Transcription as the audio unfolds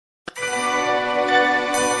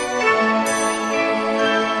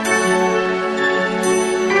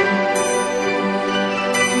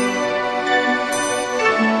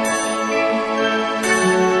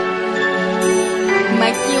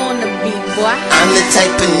I'm the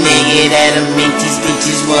type of nigga that'll make these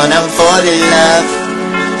bitches wanna fall in love.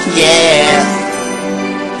 Yeah.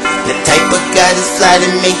 The type of guy that's fly to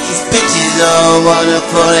make these bitches all wanna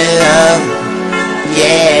fall in love.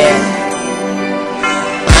 Yeah.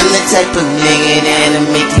 I'm the type of nigga that'll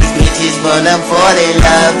make these bitches wanna fall in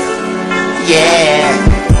love. Yeah.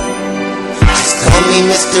 Just call me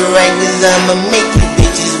Mr. Right, 'cause I'ma make you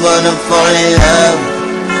bitches wanna fall in love.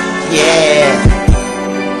 Yeah.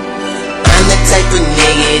 I'm the type of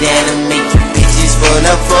nigga that'll make you bitches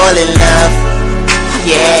wanna fall in love.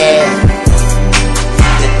 Yeah.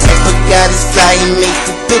 The type of guy that's fly and make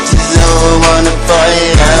the bitches all wanna fall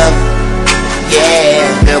in love. Yeah.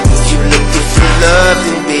 Now if you looking for love,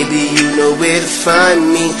 then baby you know where to find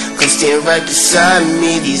me. Come stand right beside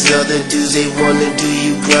me. These other dudes, they wanna do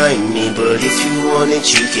you grimy, but if you want it,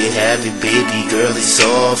 you can have it, baby girl, it's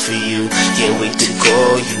all for you. Can't wait to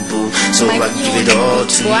call you boo, so I give it all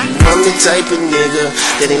to you. I'm the type of nigga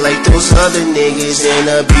that ain't like those other niggas, and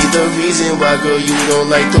I'll be the reason why, girl, you don't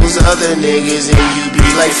like those other niggas. And you be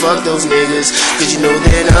like, fuck those niggas, 'cause you know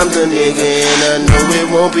that I'm the nigga, and I know it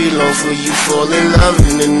won't be long for you fall in love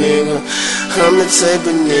with a nigga. I'm the type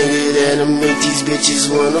of nigga that'll make these bitches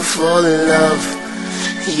wanna fall in love.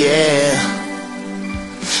 Yeah.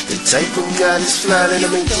 The type of guy that's fly that'll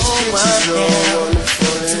make these bitches all wanna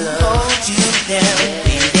fall in love. Hold you down,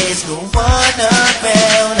 and there's no one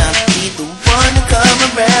around. I'll be the one to come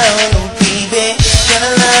around. Oh baby, got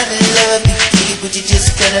a lot of love to give, but you just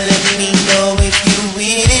gotta let me know if you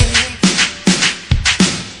with it.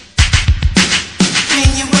 When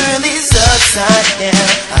your world is upside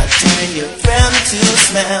down, I'll turn you around to a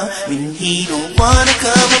smile. When he don't wanna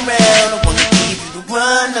come around, I wanna give you the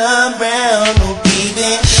run around. Oh baby,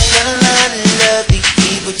 got a lot of love to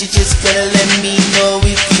give, but you just gotta let me know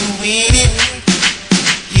if you with it.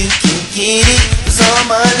 You can get it, 'cause all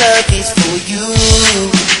my love is for you.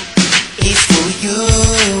 It's for you.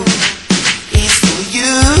 It's for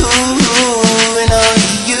you, and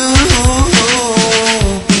only you,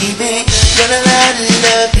 baby. Got a lot of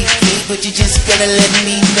love to give, but you just gotta let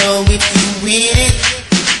me know if you with it.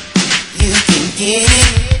 You can get it.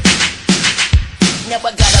 Now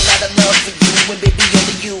I got a lot of love for you, and baby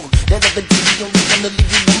only you. That other dude, the only one to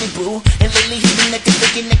leave you lonely, boo. And lately he been acting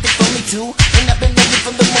for me too. And I've been ready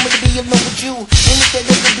from the moment to be alone with you. And if that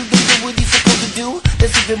other dude don't do what he's supposed to do,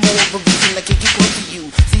 that's even more of a reason I can't get close to you.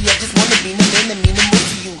 See, I just wanna be the man that mean the most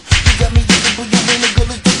to you. You got me looking for you when the girl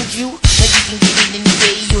is just with you. Now you can get it in the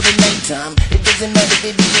day or the nighttime. It doesn't matter,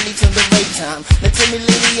 baby, only till the right time. Now tell me,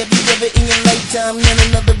 lady, have you ever in your lifetime known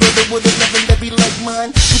another brother with a loving that be like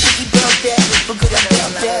mine? You think about that? For good, I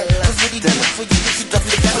doubt that. 'Cause what he do for you, you should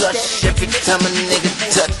definitely doubt that. Every time a nigga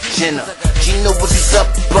touchin' her, she know what's up.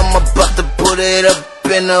 I'm about to put it up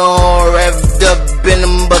in her, all revved up, and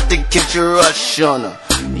I'm about to catch a rush on her.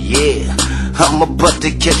 Yeah, I'm about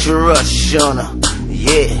to catch a rush on her.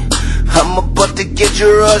 Yeah, I'm about to catch a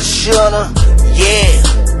rush on her. Yeah,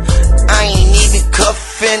 I ain't even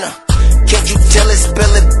cuffin' her. Can't you tell it?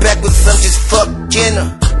 Spell it backwards, I'm just fucking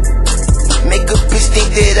her. Make a bitch think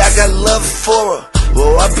that I got love for her.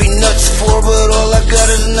 Well, I be nuts for her, but all I got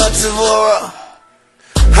is nuts for her.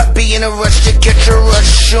 I be in a rush to catch a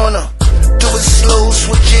rush on her. Do it slow,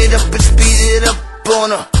 switch it up and speed it up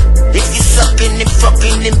on her. If you suckin' and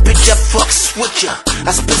fucking, then bitch I fucks with ya.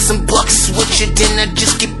 I spit some bucks with ya, then I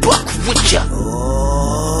just get buck with ya.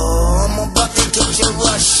 Oh, I'm about to catch a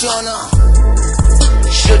rush on her.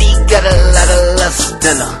 Shorty got a lot of lust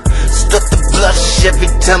in her. Start to blush every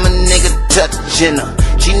time a nigga touchin' her.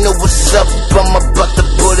 She know what's up, I'm about to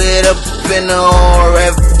put it up in her, all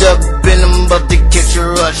revved up, and I'm about to catch a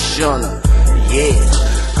rush on her. Yeah,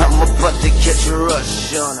 I'm about to catch a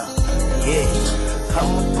rush on her. Yeah,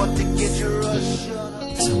 I'm about to catch a rush on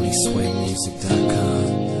her. TonySwayMusic.com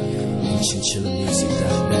and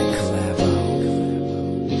ChinchillaMusic.net collabo.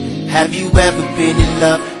 Have you ever been in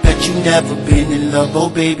love? Bet you never been in love. Oh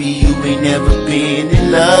baby, you ain't never been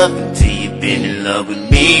in love until you been in love with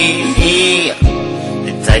me.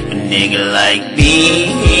 The type of nigga like me.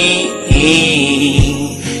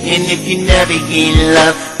 And if you never get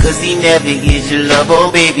love, 'cause he never gives you love, oh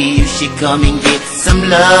baby, you should come and get some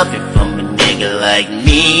love from a nigga like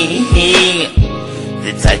me.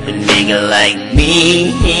 The type of nigga like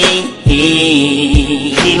me.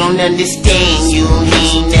 He don't understand you,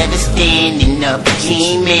 he ain't never standing up. He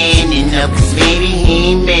ain't man enough, 'cause baby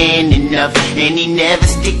he ain't man enough. And he never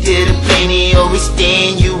stick to the plan, he always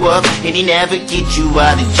stand you up. And he never get you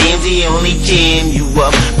out of jams, he only jam you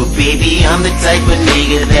up. But baby, I'm the type of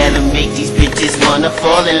nigga that'll make these bitches wanna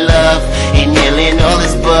fall in love. Inhaling all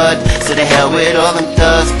this bud, so the hell with all them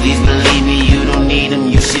thugs. Please believe me, you don't need them,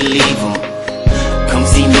 you should leave them.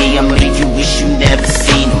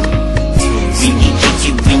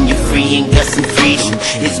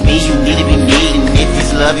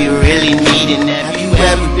 love you really need. And have you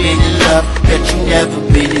ever been in love? Bet you never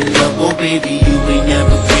been in love. Oh baby, you ain't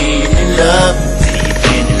never been in love till you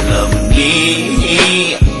been in love with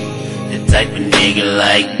me. The type of nigga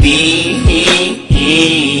like me.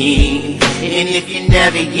 And if you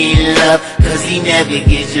never get love, cause he never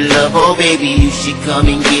gets your love, oh baby, you should come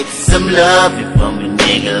and get some love from a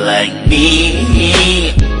nigga like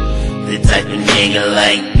me. The type of nigga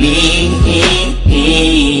like me.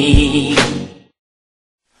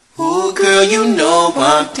 Ooh girl, you know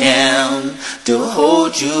I'm down to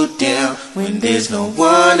hold you down. When there's no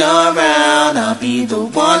one around, I'll be the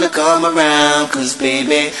one to come around. Cause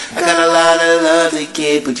baby, I got a lot of love to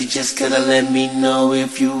give, but you just gotta let me know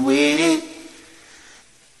if you with it.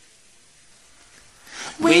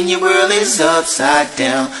 When your world is upside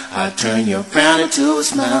down, I turn your frown into a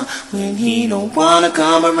smile. When he don't wanna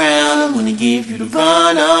come around, I'm gonna give you the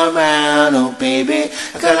run around. Oh baby,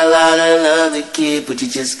 I got a lot of love to give, but you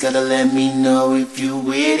just gotta let me know if you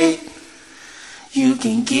with it. You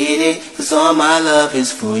can get it, cause all my love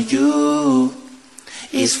is for you.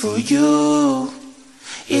 It's for you.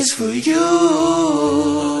 It's for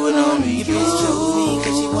you. And only you chose me,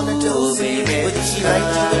 cause she wanna dose me. But if she like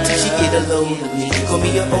you until she get a load of me. Call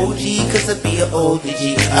me an OG, cause I be an older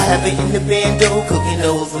G. I have it in the bando, cooking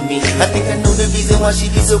over me. I think I know the reason why she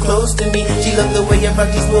be so close to me. She love the way I rock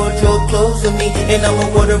these wardrobe clothes to me. And I'm a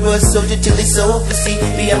Whatarushrecords soldier till it's overseas.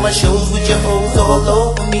 Be at my shows with your hoes all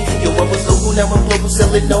over me. Yo, I was local, now I'm global,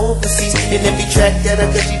 selling overseas. And every track that I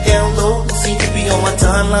got, she download and see. Be on my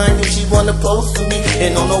timeline if she wanna post with me.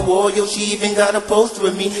 And on the wall, yo, she even got a poster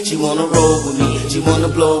with me. She wanna roll with me, she wanna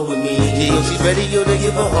blow with me. Yeah, yo, she's ready, yo, to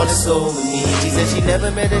give her heart and soul with me. She said she never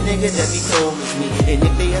met a nigga that be cold with me. And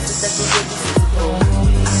if they ask her, that's what they say, cold with me.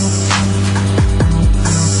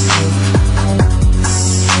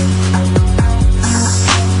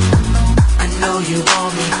 I know you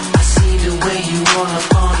want me, I see the way you wanna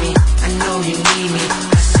call me. I know you need me,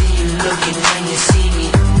 I see you looking when you see me.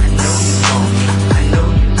 I know you want me, I know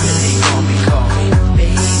you really want me, call me.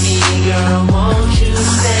 Baby girl, won't you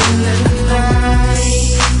spend the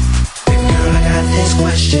night? Girl, I got this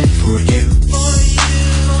question for you.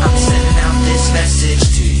 I'm sending out this message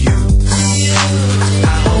to you.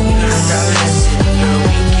 I hope you learned our lesson. Girl,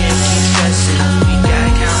 we can't keep stressing. We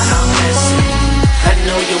gotta count our blessings. I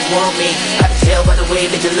know you want me, I can tell by the way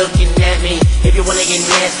that you're looking at me. If you wanna get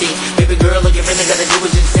nasty, baby girl, all you really gotta do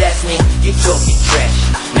is just ask me. You're talking trash.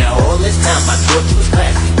 Now all this time I thought you was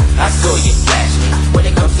classy. I saw you flash me. When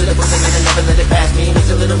it comes to the pussy, man, I never let it pass me. It's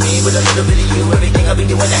a little me with a little bit of you. Everything I'll be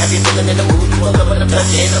doing, I have you feeling in the mood. You want love when I'm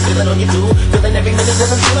touching, I'm feeling on you too. Feeling every minute that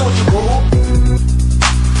I'm feeling with you, boo.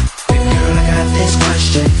 Girl, I got this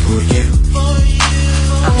question for you.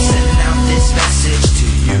 I'm sending out this message to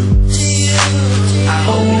you. I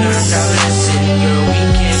hope you learned our lesson. Girl, we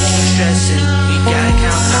can't keep stressing. We gotta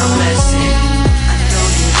count our blessings. I know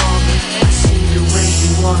you want me, I see the way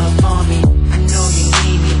you wanna call me. I know you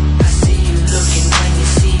need me, I see you looking when you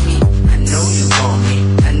see me. I know you want me,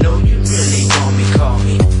 I know you really want me, call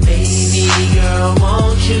me. Baby girl,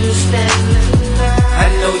 won't you spend the night? I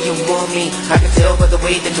know you want me, I can tell by the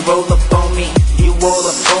way that you roll up on me. You roll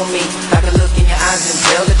up on me, I can look in your eyes and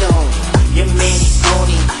tell that you're home. Your man, he's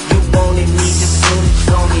phony, you wanted me just as soon as you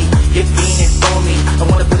saw me. You're fiending for me, I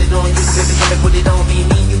wanna put it on you, baby, come and put it on me.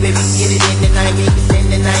 Me and you, baby, get it in the night, make it in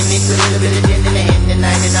the night, mix a little bit of gin in the hand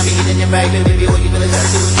tonight. And I'll be getting it right, baby, all you